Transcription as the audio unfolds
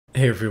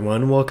Hey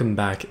everyone, welcome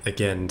back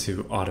again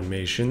to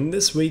Automation.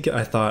 This week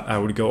I thought I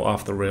would go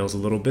off the rails a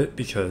little bit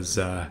because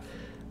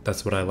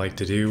that's what I like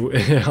to do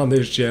on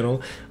this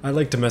channel. I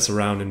like to mess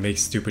around and make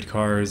stupid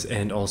cars,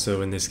 and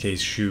also in this case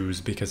shoes,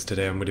 because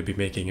today I'm going to be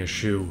making a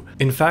shoe.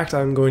 In fact,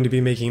 I'm going to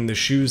be making the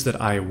shoes that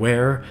I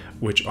wear,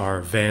 which are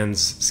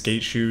Vans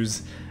skate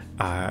shoes,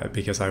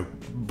 because I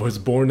was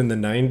born in the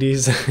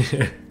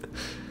 90s.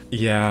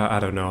 Yeah, I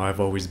don't know,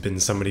 I've always been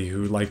somebody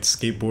who liked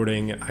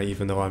skateboarding,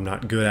 even though I'm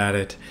not good at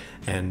it,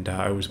 and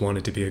I always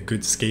wanted to be a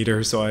good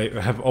skater, so I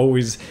have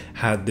always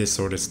had this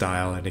sort of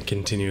style, and it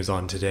continues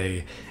on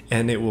today,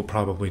 and it will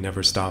probably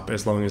never stop.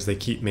 As long as they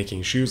keep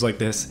making shoes like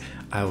this,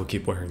 I will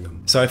keep wearing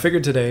them. So I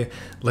figured today,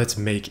 let's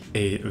make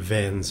a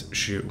Vans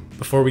shoe.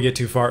 Before we get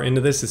too far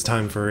into this, it's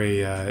time for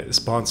a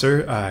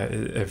sponsor.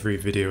 Every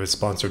video is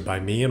sponsored by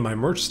me and my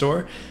merch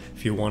store.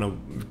 If you want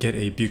to get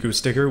a Buco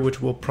sticker,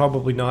 which will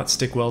probably not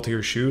stick well to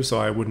your shoe, so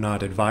I would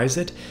not advise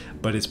it,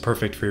 but it's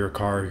perfect for your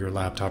car, your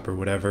laptop, or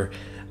whatever.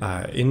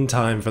 In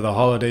time for the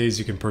holidays,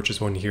 you can purchase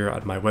one here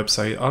at my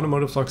website,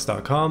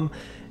 automotiveflux.com,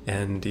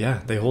 and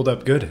yeah, they hold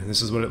up good.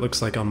 This is what it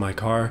looks like on my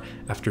car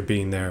after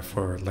being there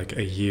for like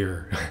a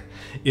year.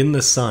 In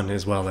the sun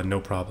as well, and no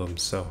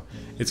problems, so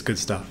it's good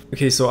stuff.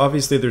 Okay, so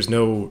obviously there's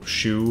no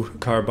shoe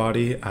car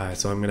body,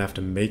 so I'm gonna have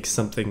to make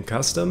something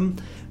custom.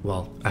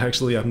 Well,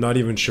 actually, I'm not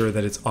even sure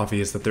that it's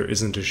obvious that there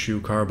isn't a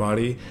shoe car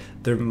body.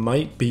 There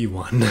might be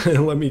one.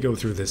 Let me go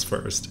through this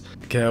first.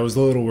 Okay, I was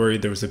a little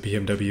worried there was a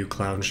BMW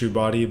clown shoe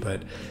body,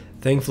 but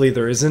thankfully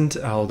there isn't,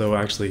 although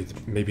actually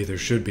maybe there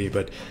should be,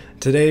 but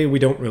today we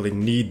don't really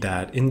need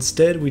that.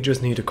 Instead, we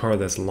just need a car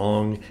that's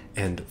long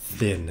and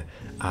thin,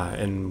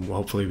 and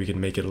hopefully we can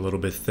make it a little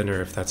bit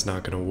thinner if that's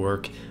not going to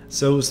work.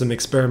 So some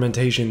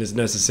experimentation is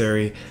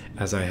necessary,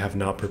 as I have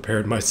not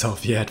prepared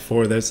myself yet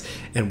for this,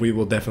 and we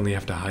will definitely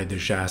have to hide the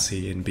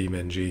chassis in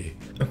beamng.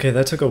 Okay,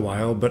 that took a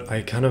while, but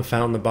I kind of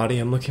found the body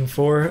I'm looking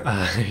for.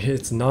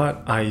 It's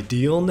not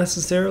ideal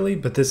necessarily,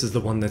 but this is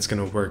the one that's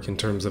going to work in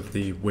terms of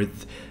the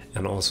width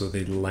and also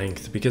the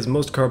length, because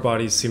most car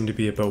bodies seem to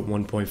be about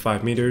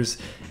 1.5 meters,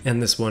 and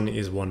this one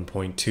is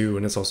 1.2,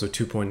 and it's also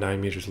 2.9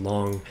 meters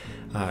long.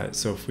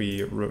 So if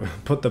we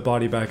put the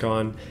body back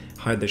on,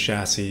 hide the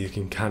chassis, you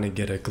can kind of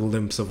get a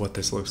glimpse of what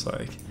this looks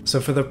like. So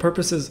for the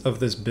purposes of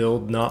this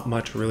build, not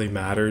much really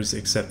matters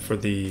except for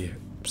the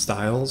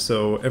style,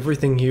 so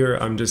everything here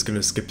I'm just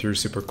gonna skip through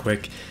super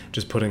quick,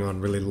 just putting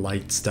on really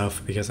light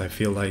stuff because I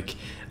feel like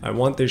I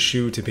want this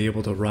shoe to be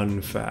able to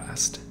run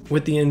fast.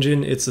 With the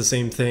engine, it's the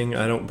same thing.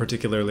 I don't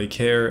particularly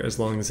care as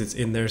long as it's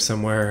in there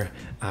somewhere.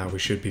 We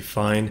should be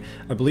fine.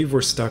 I believe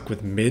we're stuck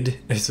with mid,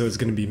 so it's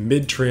gonna be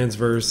mid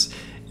transverse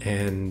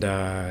and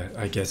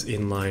I guess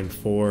inline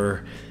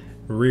 4,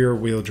 rear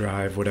wheel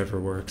drive, whatever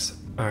works.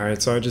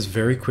 Alright, so I just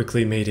very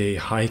quickly made a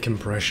high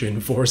compression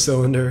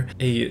 4-cylinder,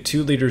 a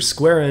 2-liter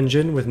square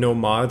engine with no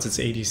mods. It's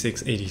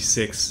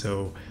 8686,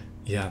 so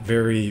yeah,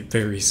 very,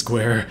 very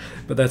square,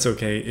 but that's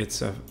okay.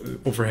 It's a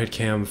overhead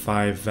cam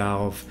 5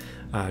 valve,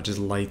 just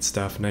light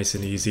stuff, nice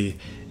and easy,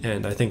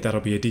 and I think that'll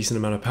be a decent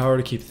amount of power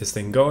to keep this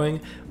thing going.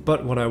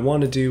 But what I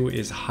want to do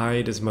is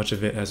hide as much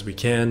of it as we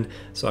can,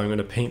 so I'm going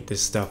to paint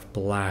this stuff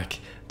black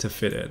to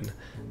fit in.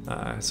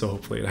 So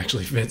hopefully it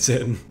actually fits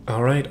in.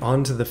 Alright,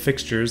 on to the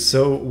fixtures.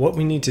 So what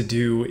we need to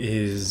do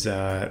is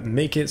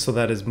make it so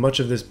that as much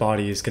of this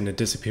body is going to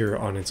disappear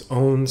on its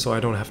own, so I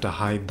don't have to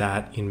hide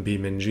that in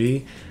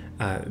beamng.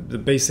 The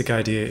basic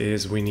idea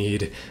is we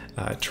need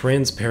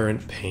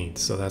transparent paint,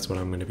 so that's what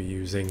I'm going to be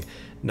using.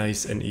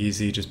 Nice and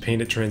easy, just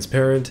paint it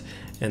transparent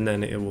and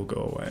then it will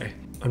go away.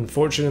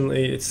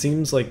 Unfortunately, it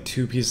seems like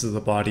 2 pieces of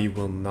the body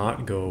will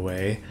not go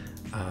away.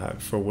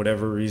 For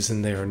whatever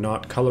reason, they are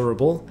not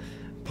colorable.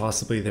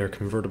 Possibly they're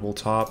convertible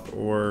top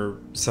or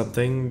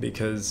something,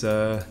 because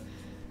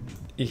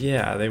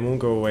yeah, they won't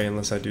go away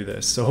unless I do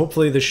this. So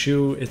hopefully the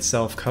shoe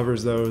itself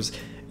covers those.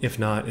 If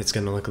not, it's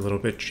gonna look a little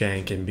bit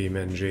jank in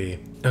beamng.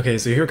 Okay,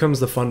 so here comes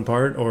the fun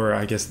part, or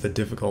I guess the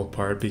difficult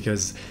part,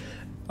 because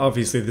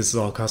obviously this is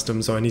all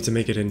custom, so I need to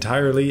make it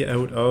entirely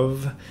out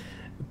of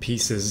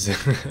pieces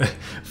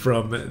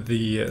from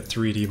the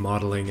 3D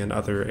modeling and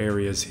other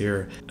areas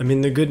here. I mean,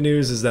 the good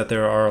news is that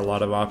there are a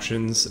lot of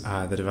options.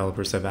 The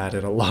developers have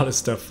added a lot of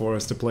stuff for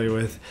us to play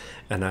with,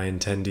 and I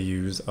intend to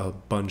use a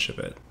bunch of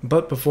it.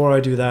 But before I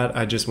do that,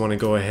 I just want to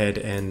go ahead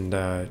and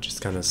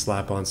just kind of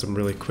slap on some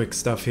really quick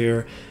stuff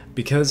here.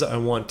 Because I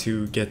want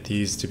to get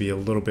these to be a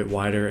little bit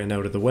wider and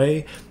out of the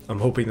way, I'm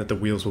hoping that the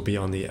wheels will be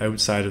on the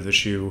outside of the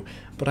shoe,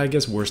 but I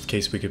guess worst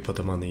case we could put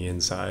them on the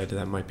inside.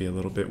 That might be a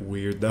little bit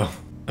weird though.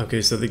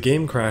 Okay, so the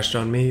game crashed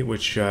on me,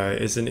 which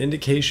is an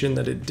indication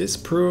that it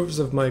disproves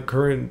of my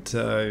current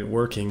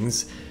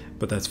workings,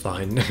 but that's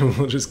fine.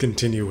 We'll just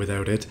continue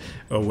without it.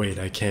 Oh wait,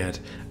 I can't.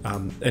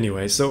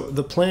 Anyway, so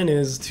the plan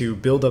is to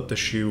build up the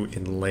shoe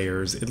in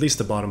layers, at least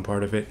the bottom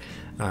part of it,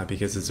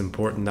 because it's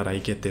important that I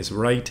get this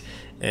right.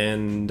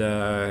 And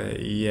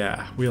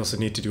yeah, we also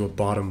need to do a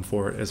bottom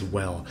for it as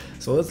well.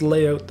 So let's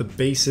lay out the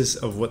basis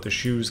of what the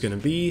shoe is going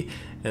to be,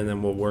 and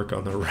then we'll work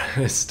on the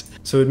rest.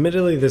 So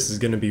admittedly, this is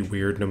going to be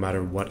weird no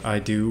matter what I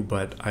do,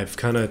 but I've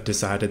kind of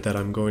decided that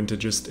I'm going to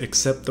just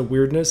accept the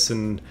weirdness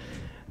and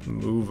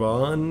move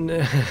on.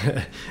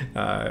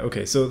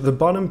 Okay, so the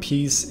bottom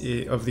piece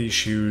of these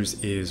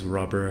shoes is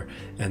rubber,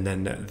 and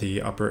then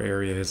the upper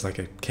area is like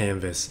a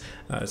canvas.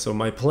 So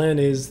my plan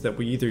is that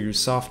we either use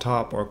soft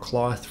top or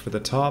cloth for the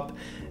top,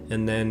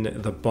 and then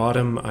the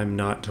bottom I'm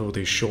not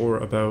totally sure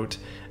about.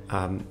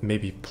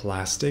 Maybe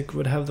plastic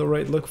would have the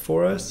right look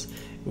for us.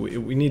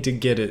 We need to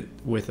get it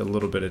with a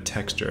little bit of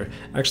texture.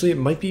 Actually, it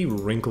might be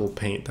wrinkle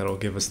paint that'll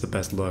give us the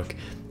best look,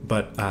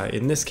 but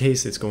in this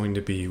case it's going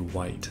to be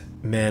white.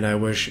 Man, I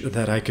wish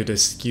that I could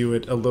eschew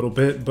it a little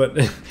bit, but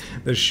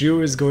the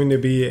shoe is going to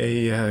be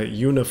a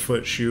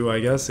unifoot shoe, I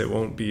guess. It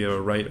won't be a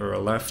right or a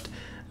left,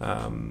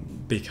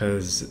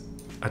 because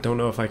I don't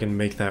know if I can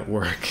make that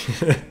work.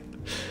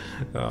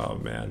 Oh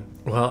man.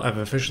 Well, I've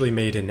officially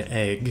made an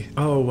egg.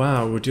 Oh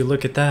wow, would you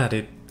look at that?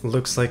 It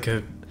looks like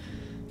a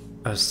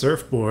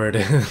surfboard.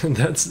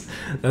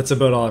 That's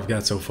about all I've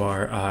got so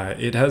far.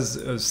 It has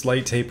a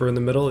slight taper in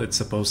the middle, it's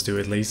supposed to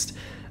at least,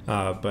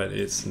 but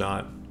it's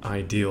not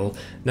ideal.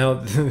 Now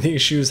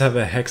these shoes have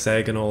a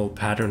hexagonal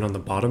pattern on the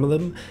bottom of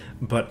them,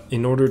 but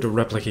in order to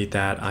replicate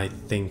that, I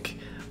think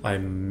I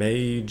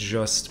may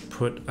just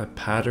put a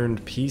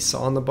patterned piece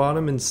on the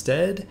bottom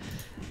instead,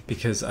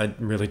 because I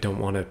really don't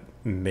want to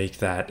make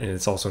that, and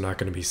it's also not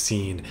going to be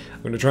seen.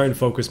 I'm going to try and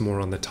focus more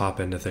on the top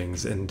end of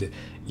things, and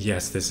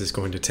yes, this is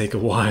going to take a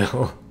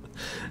while.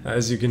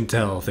 As you can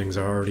tell, things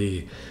are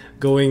already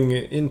going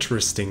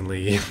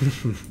interestingly.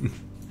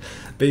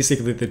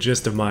 Basically, the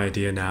gist of my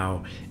idea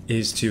now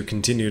is to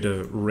continue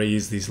to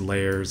raise these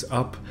layers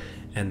up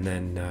and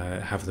then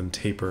have them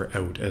taper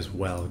out as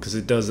well, because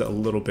it does a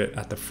little bit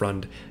at the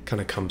front,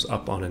 kind of comes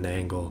up on an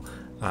angle.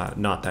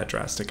 Not that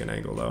drastic an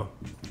angle though.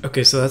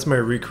 Okay, so that's my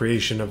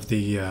recreation of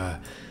the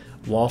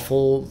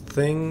waffle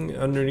thing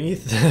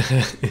underneath.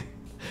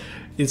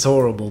 It's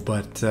horrible,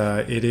 but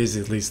it is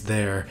at least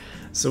there,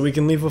 so we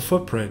can leave a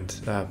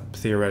footprint,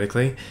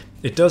 theoretically.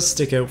 It does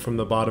stick out from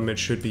the bottom. It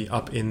should be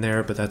up in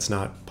there, but that's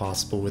not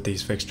possible with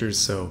these fixtures,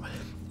 so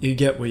you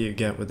get what you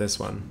get with this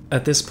one.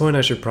 At this point,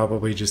 I should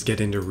probably just get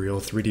into real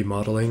 3D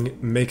modeling,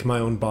 make my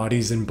own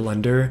bodies in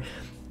Blender,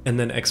 and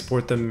then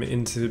export them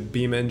into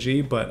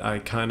beamng, but I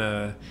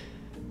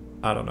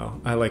don't know.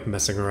 I like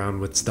messing around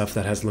with stuff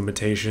that has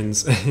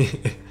limitations.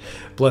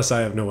 Plus,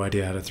 I have no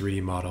idea how to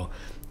 3D model.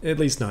 At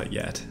least not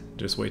yet.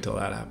 Just wait till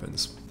that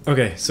happens.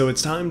 Okay, so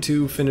it's time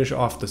to finish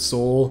off the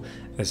sole.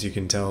 As you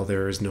can tell,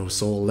 there is no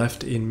sole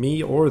left in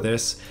me or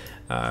this,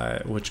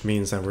 which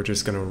means that we're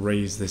just going to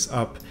raise this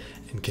up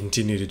and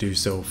continue to do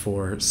so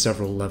for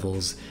several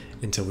levels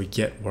until we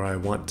get where I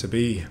want to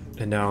be.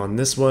 And now on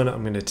this one,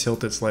 I'm going to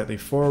tilt it slightly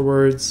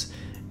forwards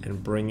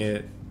and bring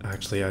it...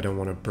 Actually, I don't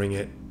want to bring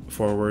it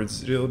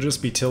forwards. It'll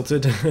just be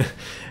tilted.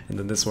 And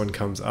then this one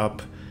comes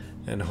up,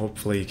 and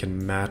hopefully you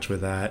can match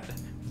with that.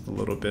 A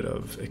little bit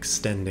of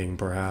extending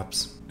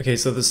perhaps. Okay,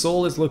 so the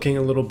sole is looking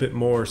a little bit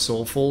more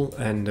soulful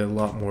and a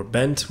lot more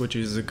bent, which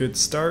is a good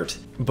start,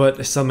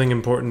 but something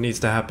important needs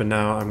to happen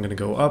now. I'm gonna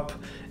go up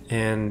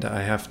and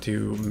I have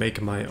to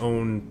make my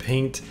own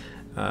paint,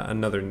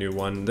 another new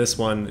one. This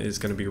one is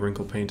going to be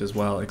wrinkle paint as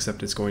well,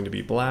 except it's going to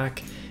be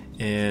black,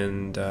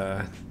 and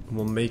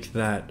we'll make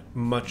that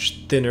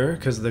much thinner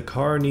because the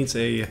car needs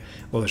a,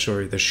 well,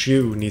 sorry, the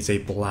shoe needs a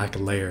black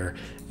layer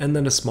and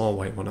then a small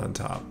white one on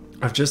top.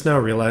 I've just now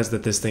realized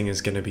that this thing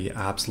is going to be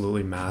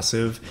absolutely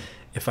massive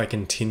if I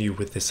continue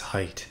with this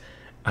height.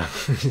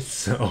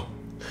 So,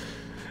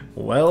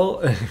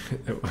 well,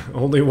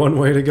 only one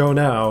way to go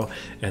now,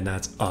 and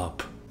that's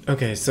up.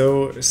 Okay,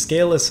 so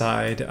scale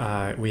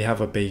aside, we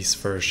have a base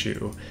for a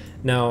shoe.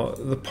 Now,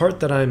 the part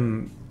that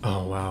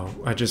oh wow,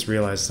 I just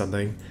realized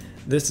something.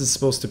 This is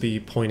supposed to be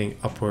pointing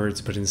upwards,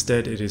 but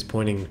instead it is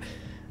pointing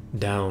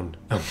down.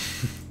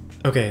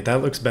 Okay,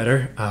 that looks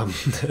better.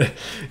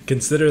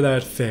 Consider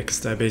that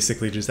fixed. I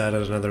basically just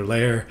added another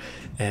layer,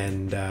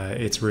 and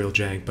it's real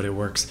jank, but it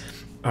works.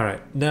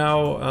 Alright,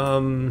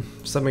 now,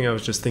 something I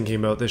was just thinking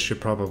about, this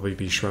should probably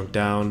be shrunk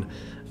down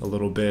a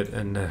little bit,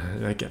 and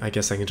I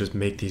guess I can just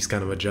make these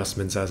kind of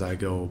adjustments as I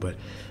go, but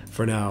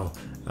for now,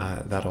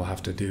 that'll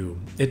have to do.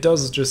 It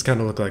does just kind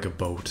of look like a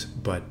boat,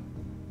 but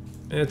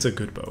it's a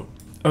good boat.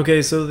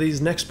 Okay, so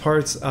these next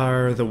parts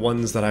are the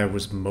ones that I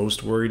was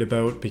most worried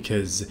about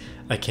because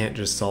I can't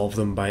just solve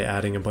them by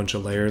adding a bunch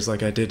of layers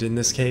like I did in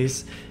this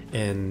case,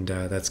 and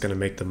that's going to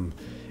make them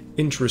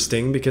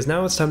interesting because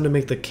now it's time to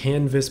make the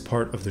canvas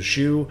part of the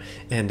shoe,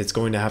 and it's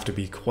going to have to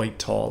be quite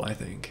tall, I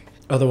think.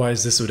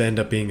 Otherwise, this would end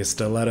up being a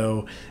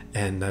stiletto,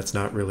 and that's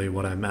not really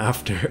what I'm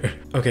after.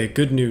 Okay,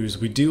 good news.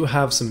 We do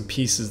have some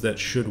pieces that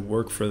should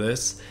work for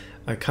this.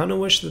 I kind of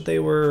wish that they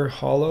were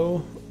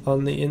hollow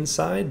on the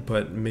inside,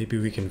 but maybe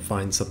we can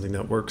find something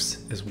that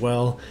works as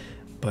well.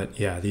 But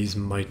yeah, these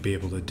might be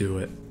able to do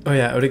it. Oh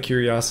yeah, out of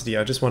curiosity,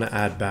 I just want to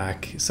add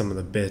back some of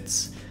the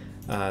bits.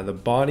 The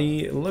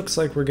body, it looks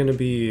like we're going to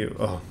be...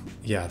 Oh,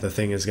 yeah, the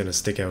thing is going to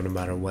stick out no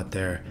matter what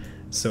there.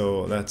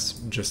 So that's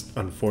just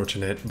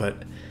unfortunate,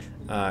 but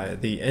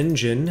the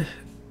engine...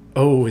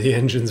 Oh, the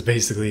engine's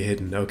basically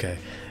hidden, okay.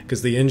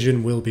 Because the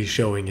engine will be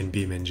showing in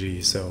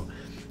beamng, so...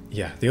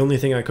 Yeah, the only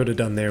thing I could have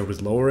done there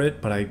was lower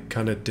it, but I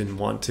kind of didn't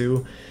want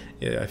to.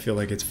 I feel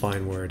like it's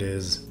fine where it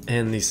is.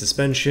 And the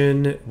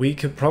suspension, we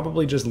could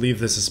probably just leave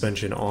the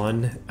suspension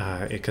on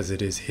because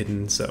it is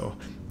hidden, so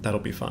that'll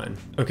be fine.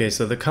 Okay,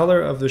 so the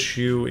color of the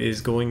shoe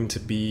is going to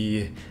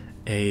be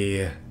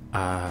a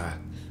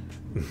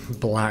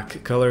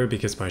black color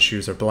because my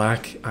shoes are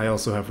black. I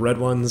also have red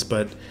ones,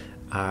 but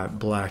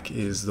black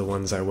is the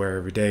ones I wear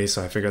every day,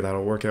 so I figure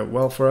that'll work out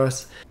well for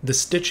us. The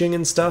stitching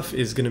and stuff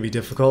is going to be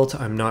difficult.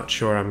 I'm not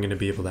sure I'm going to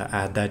be able to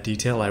add that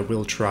detail. I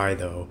will try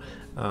though.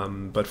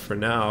 But for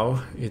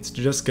now, it's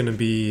just going to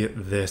be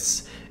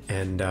this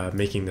and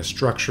making the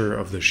structure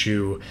of the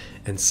shoe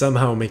and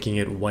somehow making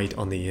it white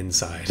on the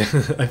inside.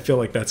 I feel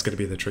like that's going to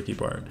be the tricky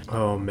part.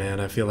 Oh man,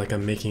 I feel like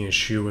I'm making a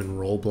shoe in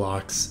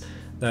Roblox.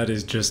 That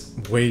is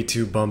just way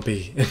too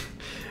bumpy.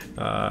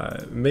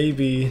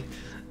 Maybe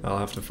I'll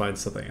have to find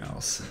something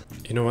else.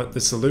 You know what?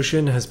 The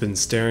solution has been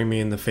staring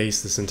me in the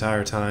face this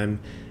entire time,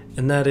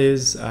 and that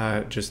is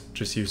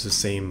just use the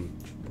same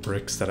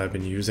bricks that I've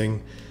been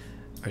using.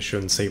 I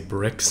shouldn't say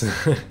bricks.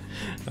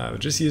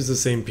 Just use the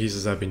same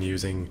pieces I've been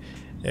using,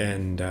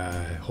 and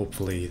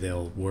hopefully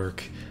they'll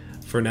work.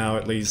 For now,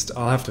 at least.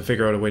 I'll have to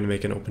figure out a way to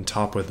make an open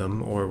top with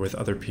them, or with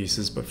other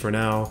pieces, but for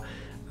now,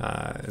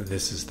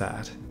 this is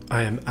that.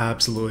 I am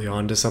absolutely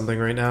onto something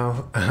right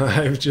now.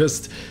 I've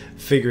just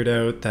figured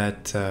out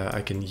that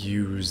I can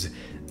use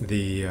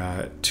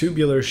the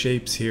tubular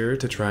shapes here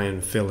to try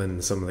and fill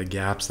in some of the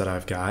gaps that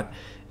I've got.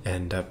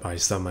 And by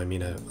some, I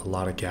mean a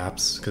lot of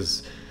gaps,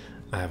 because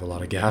I have a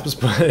lot of gaps,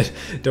 but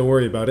don't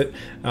worry about it.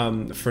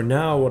 For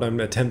now, what I'm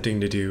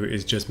attempting to do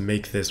is just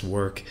make this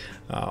work.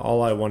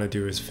 All I want to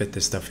do is fit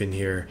this stuff in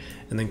here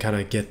and then kind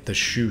of get the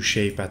shoe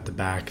shape at the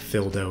back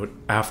filled out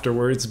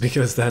afterwards,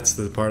 because that's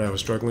the part I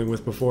was struggling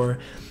with before.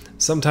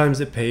 Sometimes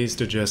it pays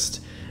to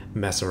just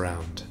mess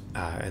around,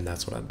 and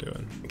that's what I'm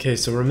doing. Okay,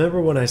 so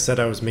remember when I said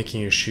I was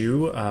making a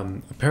shoe?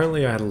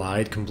 Apparently I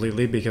lied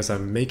completely because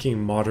I'm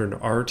making modern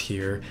art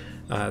here.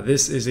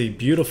 This is a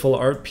beautiful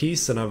art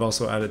piece, and I've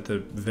also added the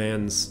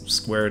Vans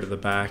square to the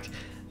back.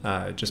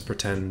 Just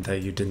pretend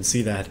that you didn't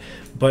see that.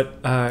 But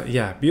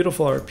yeah,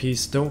 beautiful art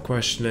piece. Don't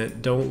question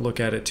it. Don't look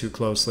at it too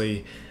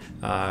closely.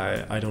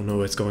 I don't know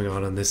what's going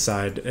on this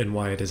side and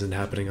why it isn't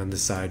happening on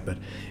this side, but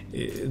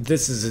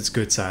this is its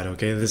good side,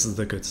 okay? This is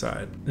the good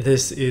side.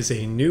 This is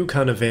a new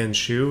kind of Vans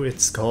shoe.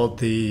 It's called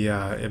the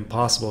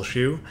Impossible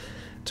shoe.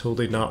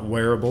 Totally not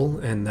wearable,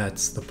 and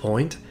that's the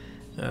point.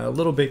 A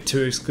little bit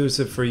too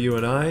exclusive for you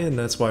and I, and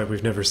that's why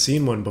we've never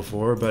seen one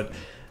before, but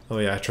oh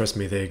yeah, trust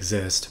me, they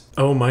exist.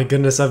 Oh my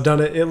goodness, I've done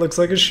it. It looks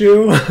like a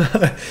shoe.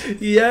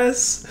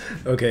 Yes!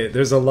 Okay,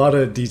 there's a lot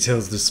of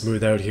details to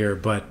smooth out here,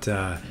 but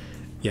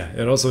yeah,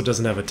 it also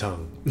doesn't have a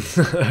tongue.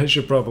 I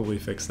should probably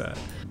fix that.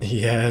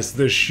 Yes,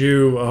 the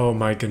shoe. Oh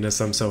my goodness,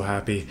 I'm so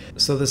happy.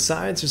 So the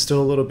sides are still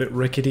a little bit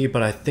rickety,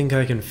 but I think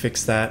I can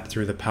fix that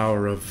through the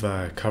power of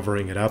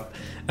covering it up.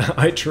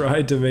 I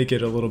tried to make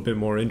it a little bit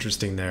more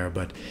interesting there,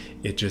 but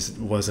it just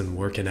wasn't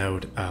working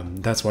out.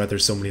 That's why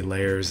there's so many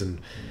layers and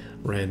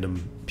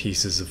random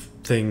pieces of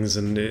things,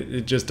 and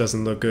it just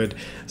doesn't look good.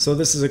 So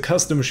this is a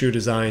custom shoe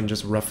design,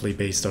 just roughly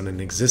based on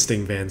an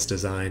existing Vans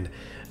design.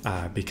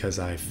 Because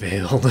I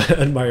failed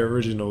at my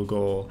original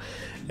goal,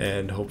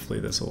 and hopefully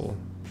this will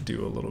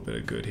do a little bit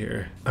of good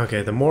here.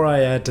 Okay, the more I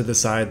add to the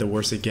side, the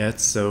worse it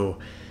gets, so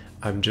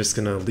I'm just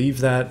gonna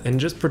leave that and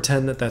just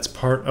pretend that that's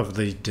part of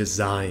the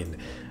design.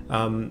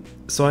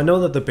 So I know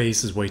that the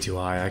base is way too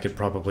high. I could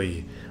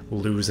probably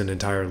lose an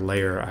entire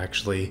layer,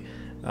 actually.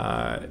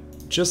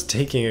 Just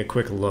taking a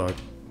quick look,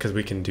 because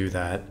we can do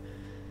that.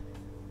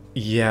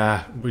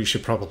 Yeah, we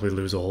should probably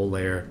lose a whole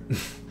layer.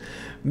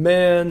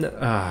 Man,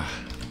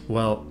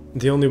 well,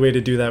 the only way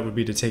to do that would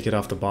be to take it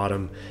off the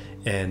bottom,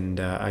 and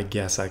I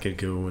guess I could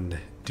go and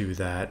do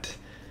that.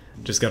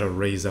 Just gotta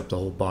raise up the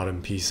whole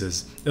bottom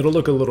pieces. It'll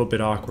look a little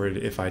bit awkward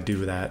if I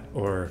do that,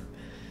 or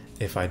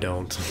if I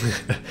don't.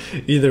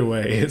 Either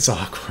way, it's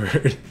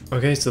awkward.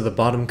 Okay, so the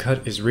bottom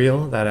cut is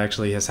real. That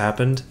actually has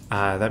happened.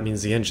 That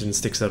means the engine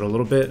sticks out a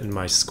little bit, and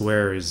my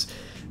square is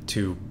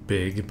too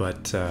big,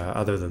 but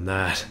other than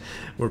that,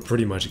 we're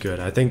pretty much good.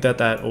 I think that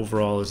that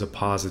overall is a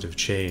positive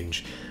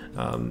change.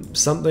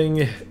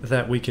 Something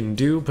that we can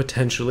do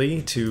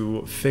potentially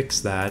to fix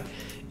that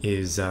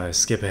is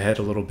skip ahead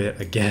a little bit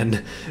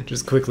again.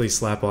 Just quickly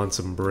slap on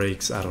some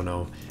brakes. I don't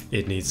know,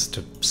 it needs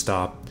to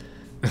stop.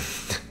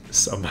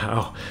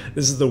 somehow.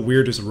 This is the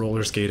weirdest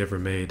roller skate ever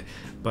made.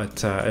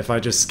 But if I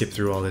just skip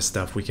through all this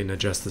stuff, we can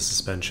adjust the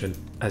suspension.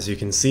 As you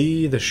can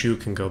see, the shoe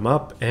can come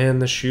up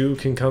and the shoe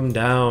can come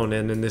down.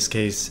 And in this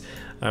case,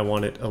 I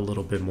want it a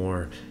little bit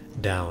more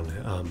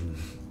down.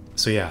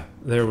 So yeah,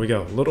 there we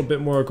go. A little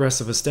bit more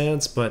aggressive a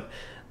stance, but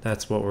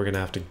that's what we're gonna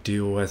have to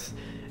deal with.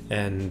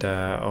 And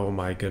oh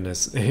my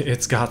goodness,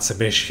 it's got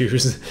some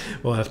issues.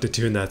 We'll have to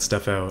tune that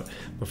stuff out,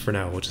 but for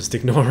now we'll just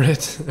ignore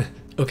it.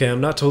 Okay,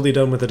 I'm not totally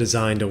done with the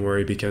design, don't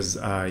worry, because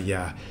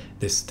yeah,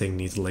 this thing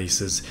needs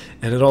laces,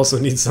 and it also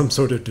needs some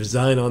sort of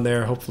design on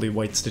there. Hopefully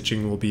white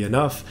stitching will be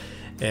enough.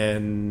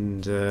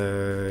 And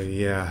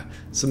yeah,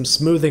 some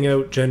smoothing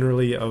out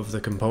generally of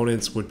the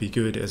components would be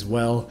good as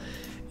well.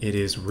 It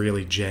is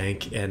really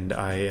jank, and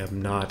I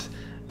am not,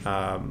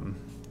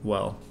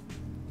 well,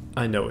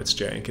 I know it's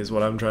jank is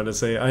what I'm trying to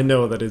say. I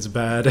know that it's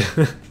bad.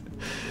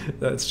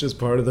 That's just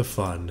part of the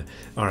fun.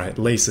 Alright,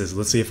 laces.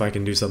 Let's see if I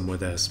can do something with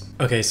this.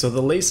 Okay, so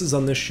the laces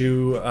on this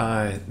shoe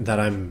that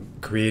I'm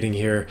creating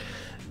here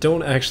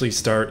don't actually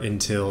start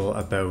until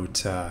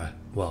about,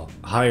 well,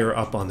 higher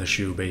up on the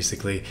shoe,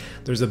 basically.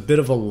 There's a bit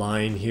of a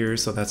line here,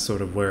 so that's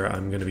sort of where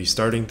I'm going to be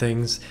starting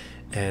things.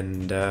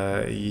 And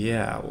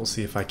yeah, we'll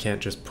see if I can't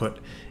just put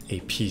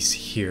a piece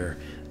here.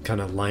 Kind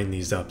of line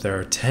these up. There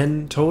are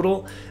 10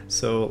 total,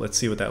 so let's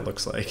see what that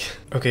looks like.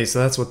 Okay, so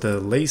that's what the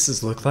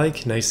laces look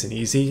like, nice and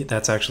easy.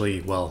 That's actually,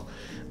 well,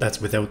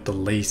 that's without the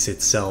lace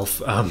itself.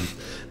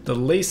 The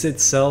lace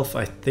itself,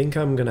 I think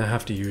I'm gonna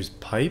have to use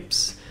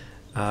pipes.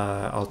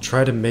 I'll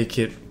try to make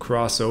it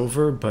cross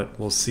over, but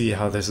we'll see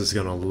how this is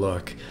gonna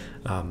look.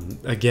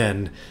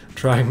 Again,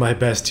 trying my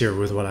best here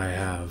with what I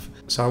have.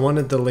 So I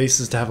wanted the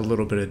laces to have a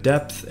little bit of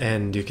depth,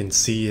 and you can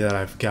see that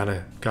I've kind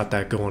of got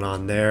that going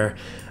on there.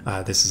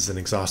 This is an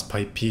exhaust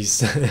pipe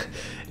piece,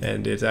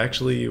 and it's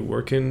actually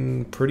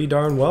working pretty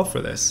darn well for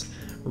this.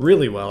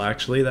 Really well,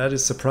 actually. That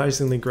is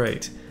surprisingly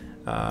great.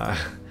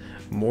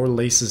 More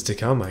laces to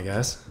come, I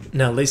guess.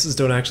 Now, laces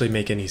don't actually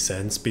make any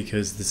sense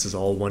because this is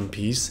all one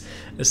piece.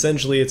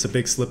 Essentially, it's a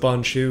big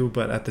slip-on shoe,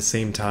 but at the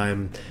same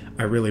time,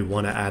 I really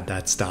want to add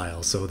that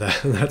style, so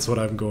that's what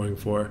I'm going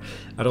for.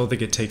 I don't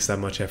think it takes that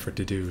much effort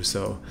to do,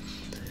 so...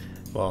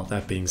 Well,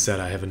 that being said,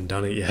 I haven't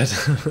done it yet.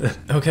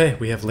 Okay,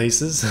 we have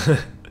laces.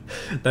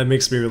 That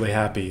makes me really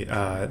happy.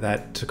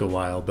 That took a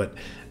while, but,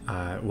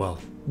 well,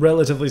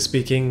 relatively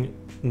speaking,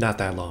 not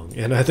that long,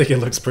 and I think it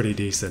looks pretty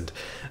decent.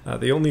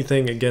 The only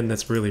thing, again,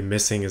 that's really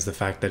missing is the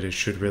fact that it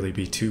should really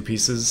be two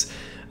pieces,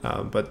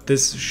 but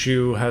this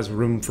shoe has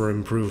room for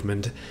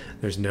improvement.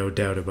 There's no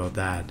doubt about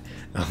that,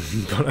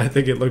 but I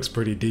think it looks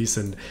pretty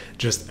decent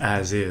just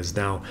as is.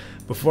 Now,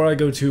 before I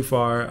go too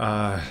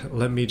far,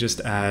 let me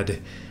just add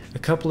a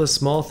couple of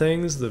small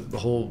things. The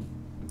whole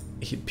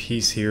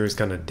piece here is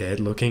kind of dead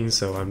looking,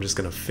 so I'm just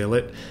gonna fill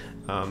it.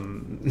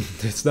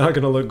 It's not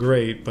gonna look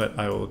great, but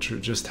I will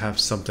just have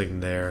something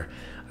there.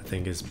 I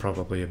think is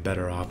probably a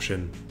better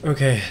option.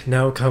 Okay,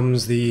 now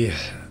comes the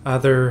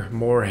other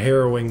more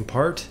harrowing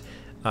part.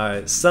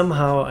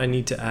 Somehow I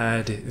need to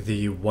add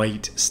the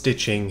white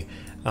stitching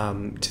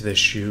to this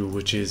shoe,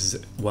 which is,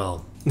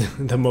 well,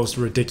 the most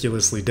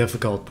ridiculously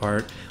difficult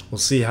part. We'll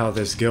see how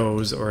this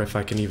goes, or if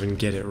I can even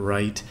get it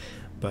right.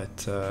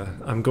 But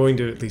I'm going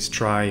to at least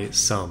try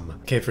some.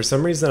 Okay, for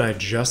some reason I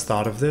just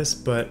thought of this,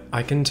 but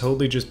I can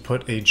totally just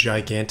put a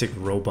gigantic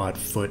robot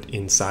foot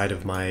inside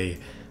of my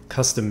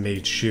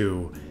custom-made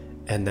shoe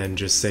and then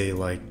just say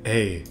like,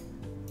 hey,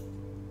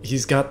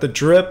 he's got the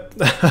drip.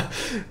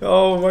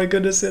 Oh my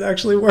goodness, it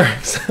actually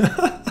works.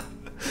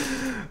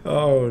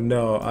 Oh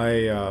no,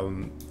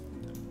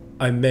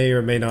 I may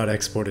or may not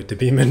export it to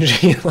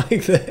beamng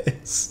like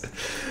this.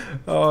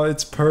 Oh,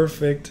 it's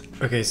perfect.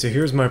 Okay, so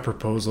here's my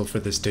proposal for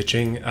the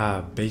stitching.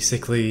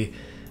 Basically,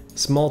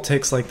 small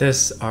ticks like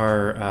this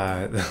are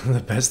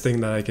the best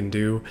thing that I can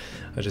do.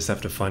 I just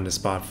have to find a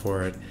spot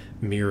for it,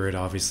 mirror it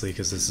obviously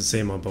because it's the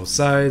same on both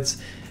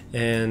sides,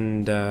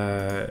 and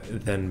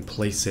then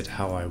place it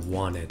how I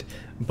want it.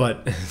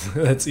 But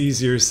that's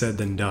easier said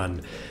than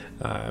done,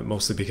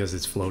 mostly because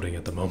it's floating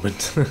at the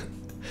moment.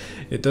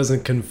 It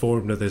doesn't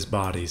conform to this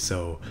body,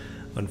 so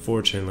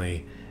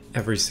unfortunately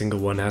every single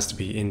one has to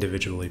be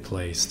individually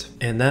placed.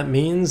 And that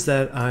means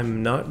that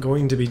I'm not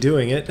going to be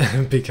doing it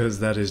because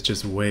that is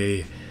just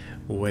way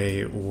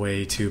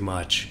too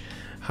much.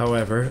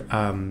 However,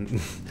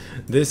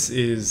 this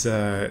is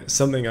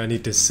something I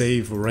need to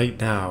save right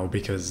now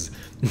because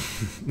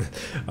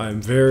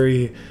I'm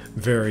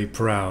very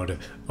proud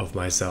of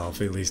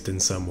myself, at least in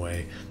some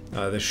way.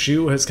 The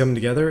shoe has come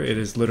together. It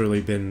has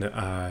literally been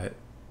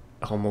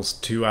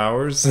almost 2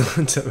 hours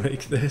to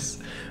make this,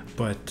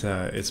 but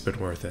it's been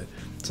worth it.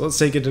 So let's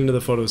take it into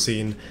the photo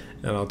scene,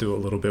 and I'll do a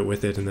little bit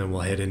with it, and then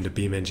we'll head into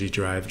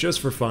beamng.drive just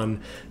for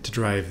fun to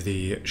drive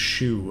the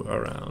shoe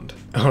around.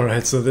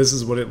 Alright, so this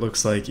is what it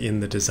looks like in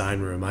the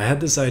design room. I had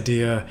this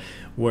idea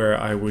where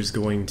I was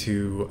going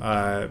to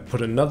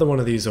put another one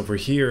of these over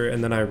here,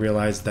 and then I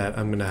realized that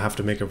I'm going to have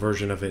to make a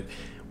version of it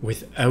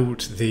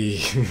without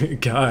the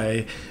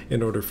guy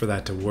in order for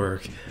that to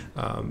work.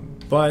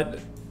 But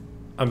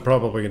I'm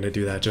probably gonna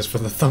do that just for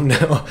the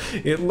thumbnail.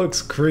 It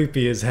looks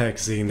creepy as heck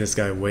seeing this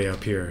guy way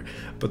up here.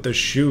 But the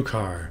shoe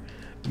car,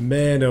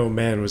 man oh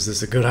man, was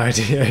this a good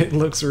idea. It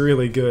looks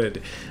really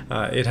good.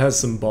 It has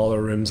some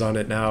baller rims on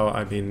it now.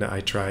 I mean, I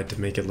tried to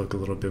make it look a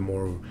little bit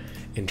more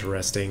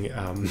interesting.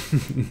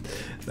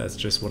 That's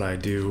just what I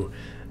do.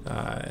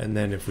 And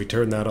then if we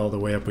turn that all the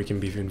way up, we can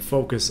be in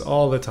focus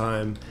all the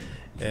time,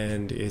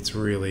 and it's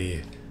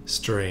really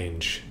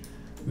strange.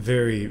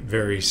 Very,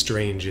 very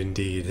strange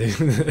indeed.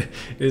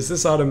 Is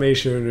this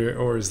automation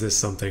or is this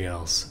something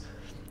else?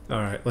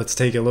 Alright, let's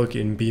take a look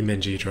in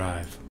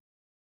beamng.drive.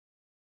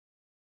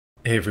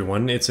 Hey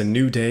everyone, it's a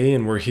new day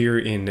and we're here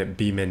in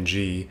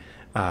beamng.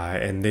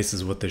 And this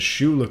is what the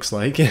shoe looks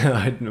like.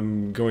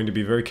 I'm going to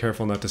be very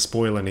careful not to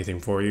spoil anything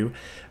for you.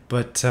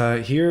 But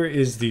here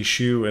is the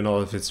shoe in all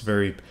of its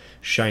very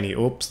shiny,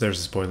 oops, there's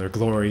a spoiler,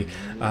 glory,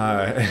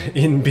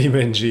 in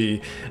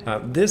beamng.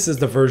 This is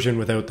the version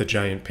without the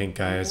giant pink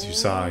guy. As you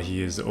saw,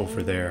 he is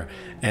over there.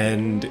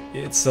 And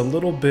it's a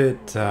little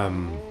bit,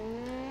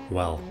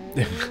 well,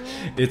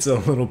 it's a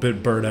little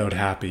bit burnout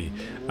happy.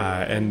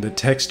 And the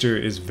texture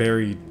is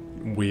very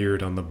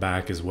weird on the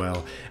back as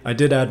well. I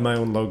did add my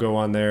own logo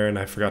on there and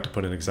I forgot to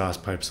put an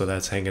exhaust pipe, so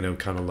that's hanging out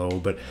kind of low,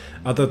 but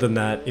other than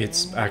that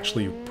it's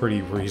actually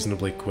pretty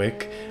reasonably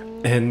quick,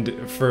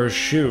 and for a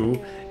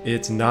shoe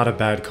it's not a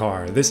bad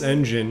car. This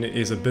engine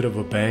is a bit of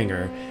a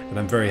banger and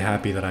I'm very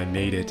happy that I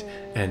made it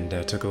and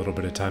took a little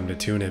bit of time to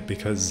tune it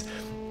because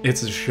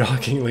it's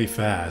shockingly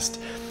fast.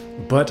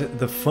 But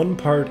the fun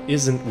part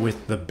isn't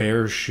with the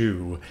bare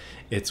shoe,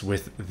 it's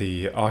with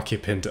the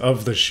occupant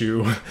of the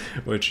shoe,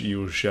 which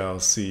you shall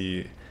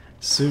see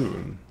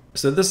soon.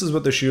 So this is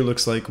what the shoe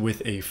looks like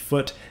with a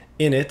foot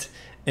in it,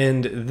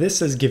 and this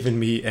has given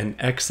me an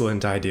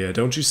excellent idea.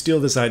 Don't you steal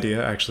this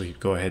idea, actually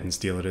go ahead and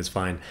steal it, it's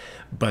fine.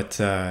 But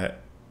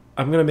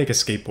I'm gonna make a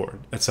skateboard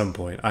at some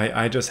point.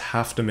 I just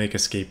have to make a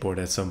skateboard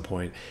at some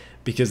point.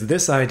 Because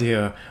this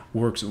idea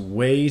works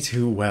way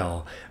too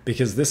well.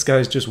 Because this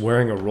guy's just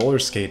wearing a roller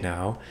skate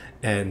now.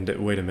 And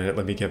wait a minute,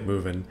 let me get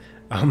moving.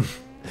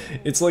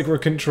 It's like we're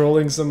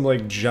controlling some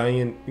like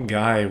giant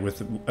guy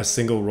with a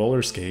single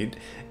roller skate.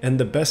 And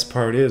the best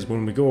part is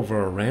when we go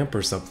over a ramp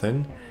or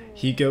something,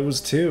 he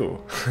goes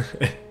too.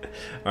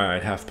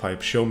 Alright, half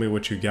pipe, show me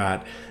what you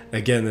got.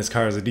 Again, this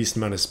car has a decent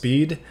amount of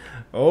speed.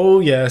 Oh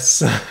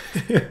yes.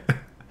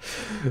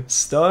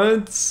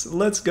 Stunts,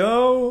 let's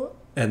go.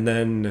 And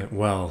then,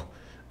 well,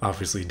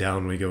 obviously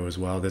down we go as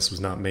well. This was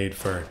not made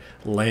for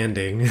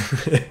landing.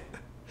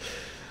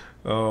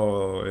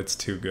 Oh, it's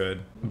too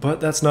good. But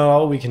that's not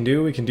all we can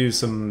do. We can do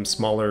some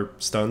smaller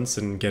stunts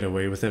and get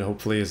away with it,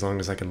 hopefully, as long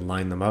as I can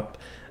line them up.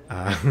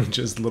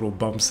 Just little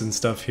bumps and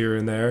stuff here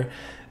and there.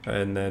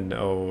 And then,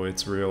 oh,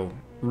 it's real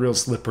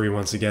slippery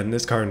once again.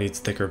 This car needs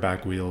thicker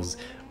back wheels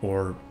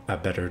or a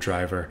better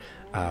driver.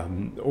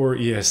 Or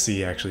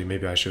ESC, actually,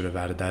 maybe I should have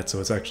added that so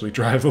it's actually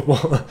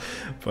drivable.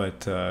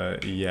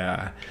 But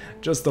yeah,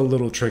 just the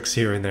little tricks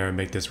here and there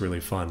make this really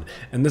fun.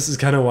 And this is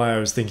kind of why I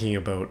was thinking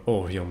about,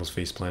 oh, he almost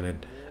face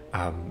planted.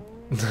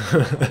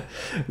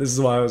 This is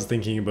why I was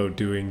thinking about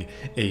doing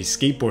a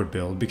skateboard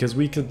build, because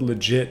we could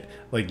legit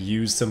like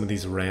use some of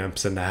these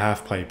ramps and the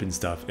half pipe and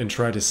stuff and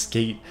try to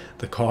skate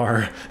the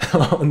car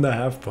on the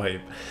half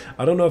pipe.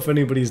 I don't know if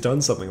anybody's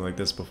done something like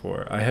this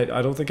before. I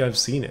don't think I've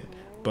seen it,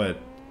 but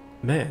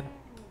man,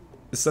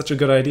 it's such a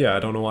good idea. I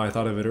don't know why I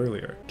thought of it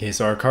earlier. Okay,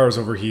 so our car is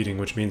overheating,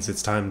 which means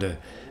it's time to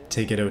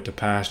take it out to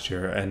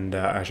pasture, and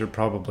I should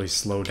probably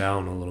slow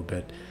down a little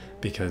bit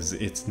because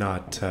it's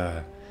not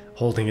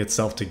holding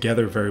itself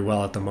together very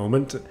well at the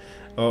moment.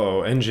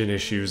 Uh-oh, engine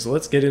issues.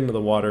 Let's get into the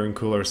water and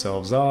cool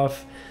ourselves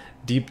off.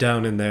 Deep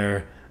down in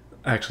there.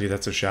 Actually,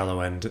 that's a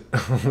shallow end.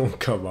 Oh,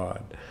 come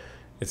on.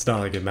 It's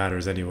not like it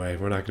matters anyway.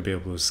 We're not going to be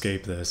able to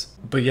escape this.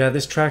 But yeah,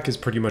 this track is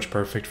pretty much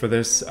perfect for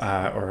this,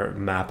 or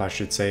map I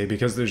should say,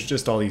 because there's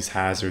just all these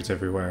hazards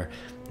everywhere.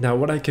 Now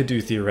what I could do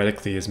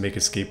theoretically is make a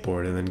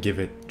skateboard and then give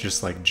it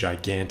just like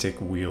gigantic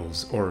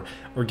wheels, or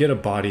get a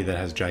body that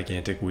has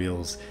gigantic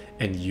wheels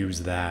and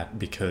use that,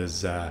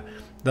 because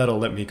that'll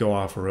let me go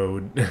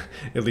off-road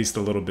at least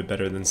a little bit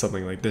better than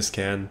something like this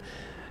can.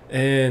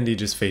 And he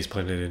just face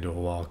planted into a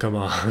wall. Come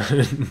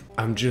on.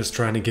 I'm just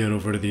trying to get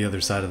over to the other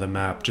side of the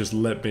map. Just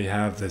let me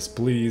have this,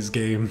 please,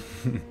 game.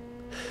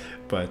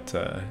 But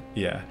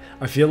yeah,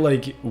 I feel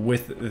like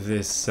with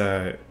this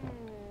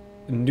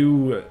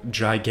new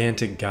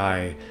gigantic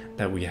guy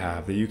that we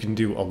have, that you can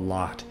do a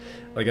lot.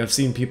 Like, I've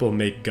seen people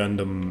make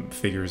Gundam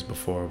figures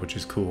before, which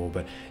is cool,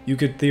 but you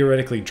could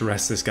theoretically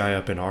dress this guy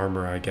up in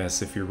armor, I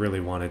guess, if you really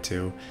wanted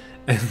to.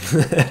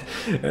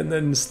 And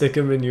then stick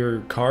him in your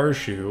car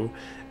shoe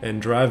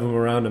and drive him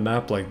around a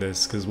map like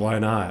this, because why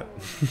not?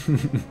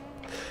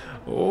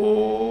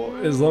 Oh,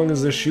 as long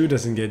as the shoe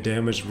doesn't get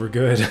damaged, we're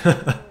good.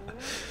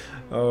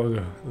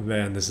 Oh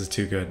man, this is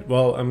too good.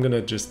 Well, I'm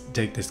gonna just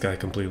take this guy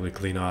completely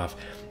clean off.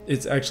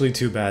 It's actually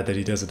too bad that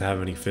he doesn't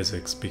have any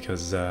physics,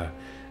 because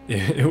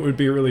it would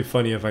be really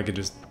funny if I could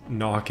just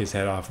knock his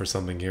head off or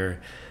something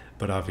here,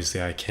 but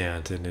obviously I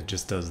can't, and it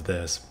just does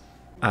this.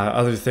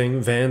 Other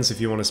thing, Vans, if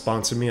you want to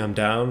sponsor me, I'm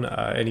down.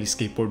 Any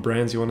skateboard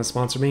brands you want to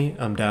sponsor me,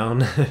 I'm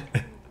down.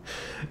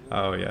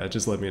 Oh yeah,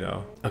 just let me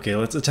know. Okay,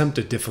 let's attempt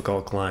a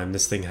difficult climb.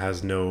 This thing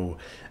has no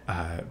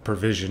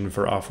provision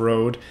for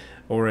off-road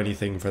or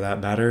anything for that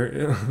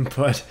matter,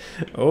 but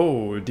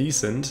oh,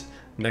 decent.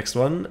 Next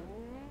one.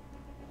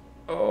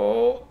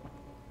 Oh,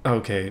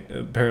 okay,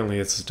 apparently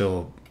it's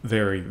still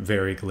very,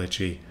 very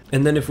glitchy.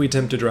 And then if we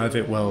attempt to drive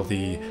it, well,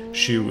 the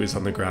shoe is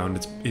on the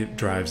ground. It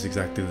drives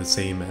exactly the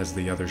same as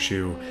the other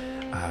shoe,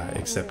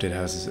 except it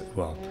has,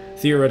 well,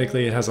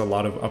 theoretically it has a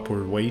lot of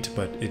upward weight,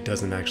 but it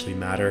doesn't actually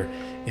matter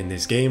in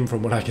this game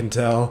from what I can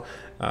tell.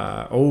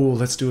 Oh,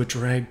 let's do a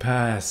drag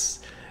pass.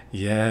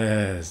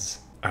 Yes.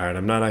 Alright,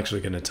 I'm not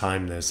actually going to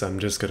time this. I'm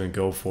just going to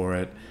go for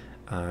it.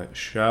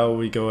 Shall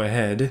we go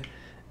ahead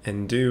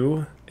and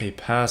do a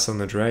pass on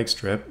the drag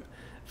strip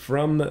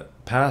from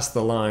past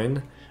the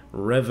line,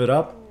 rev it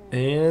up,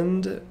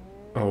 and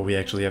oh, we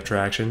actually have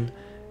traction.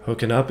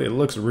 Hooking up, it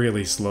looks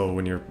really slow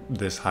when you're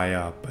this high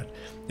up, but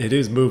it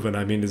is moving.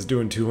 I mean, it's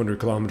doing 200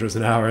 kilometers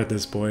an hour at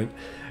this point.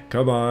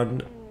 Come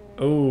on.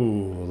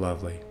 Oh,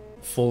 lovely.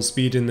 Full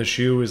speed in the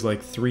shoe is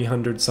like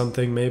 300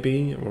 something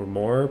maybe, or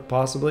more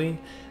possibly.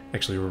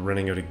 Actually, we're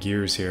running out of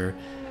gears here.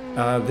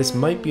 This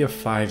might be a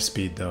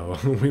 5-speed though.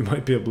 We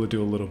might be able to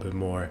do a little bit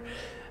more.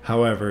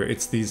 However,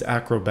 it's these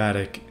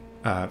acrobatic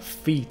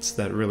feats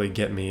that really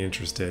get me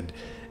interested,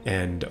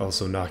 and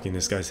also knocking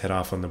this guy's head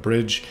off on the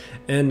bridge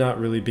and not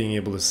really being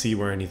able to see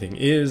where anything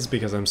is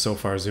because I'm so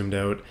far zoomed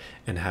out,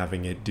 and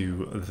having it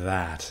do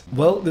that.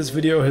 Well, this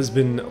video has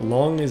been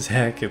long as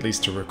heck, at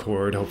least to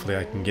record. Hopefully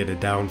I can get it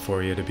down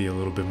for you to be a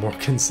little bit more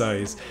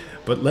concise,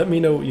 but let me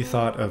know what you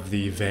thought of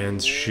the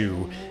Vans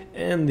shoe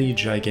and the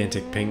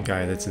gigantic pink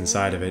guy that's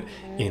inside of it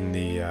in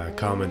the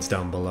comments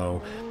down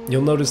below.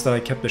 You'll notice that I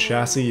kept the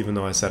chassis even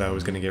though I said I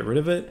was going to get rid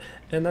of it,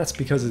 and that's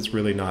because it's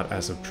really not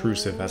as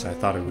obtrusive as I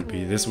thought it would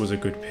be. This was a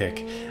good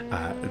pick,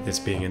 this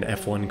being an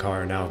F1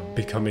 car now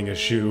becoming a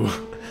shoe.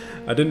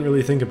 I didn't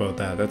really think about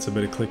that. That's a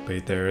bit of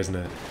clickbait there, isn't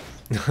it?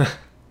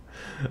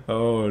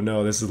 Oh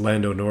no, this is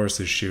Lando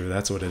Norris's shoe,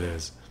 that's what it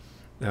is.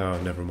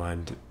 Oh, never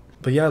mind.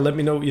 But yeah, let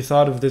me know what you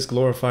thought of this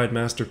glorified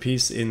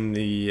masterpiece in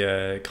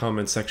the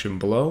comment section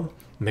below.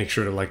 Make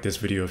sure to like this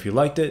video if you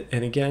liked it,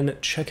 and again,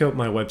 check out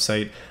my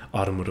website,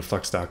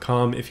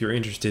 automotiveflux.com, if you're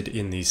interested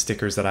in the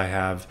stickers that I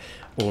have,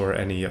 or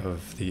any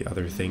of the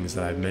other things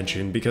that I've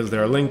mentioned, because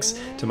there are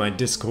links to my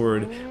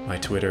Discord, my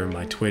Twitter,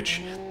 my Twitch,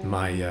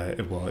 my,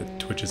 well,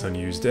 Twitch is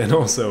unused, and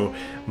also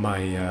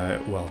my,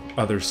 well,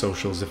 other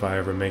socials if I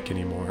ever make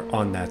any more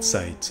on that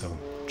site, so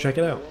check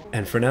it out.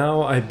 And for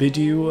now, I bid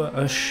you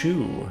a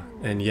shoe.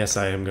 And yes,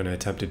 I am going to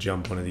attempt to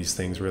jump one of these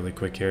things really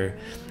quick here.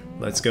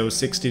 Let's go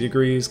 60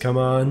 degrees, come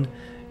on.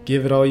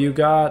 Give it all you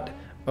got.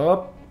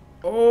 Up.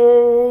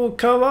 Oh,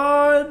 come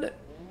on.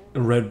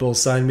 Red Bull,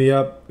 sign me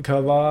up.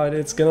 Come on,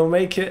 it's gonna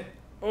make it.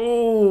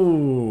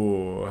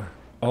 Oh,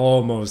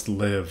 almost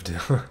lived.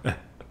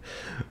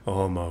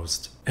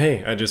 Almost.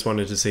 Hey, I just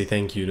wanted to say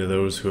thank you to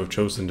those who have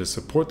chosen to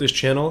support this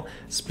channel,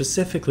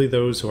 specifically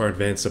those who are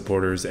advanced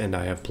supporters, and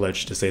I have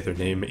pledged to say their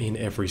name in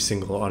every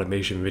single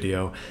automation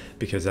video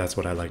because that's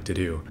what I like to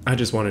do. I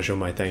just want to show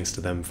my thanks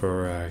to them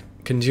for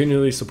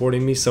continually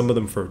supporting me, some of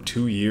them for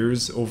 2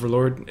 years,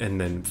 Overlord, and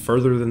then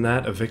further than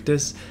that,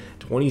 Evictus,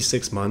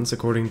 26 months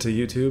according to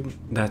YouTube.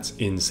 That's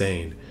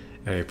insane.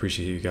 I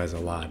appreciate you guys a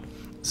lot.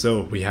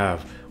 So we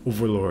have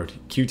Overlord,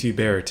 QT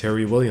Bear,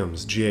 Terry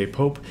Williams, G.A.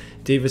 Pope,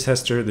 Davis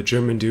Hester, The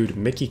German Dude,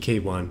 Mickey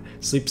K1,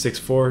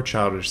 Sleep64,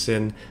 Childish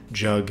Sin,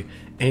 Jug,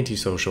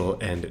 Antisocial,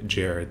 and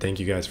Jared. Thank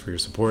you guys for your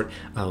support.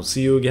 I'll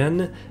see you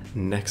again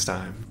next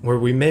time, where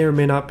we may or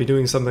may not be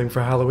doing something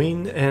for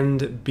Halloween,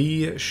 and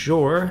be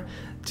sure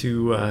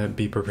to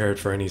be prepared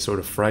for any sort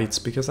of frights,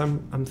 because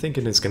I'm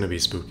thinking it's going to be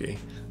spooky.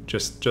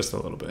 Just a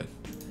little bit.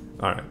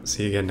 Alright,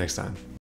 see you again next time.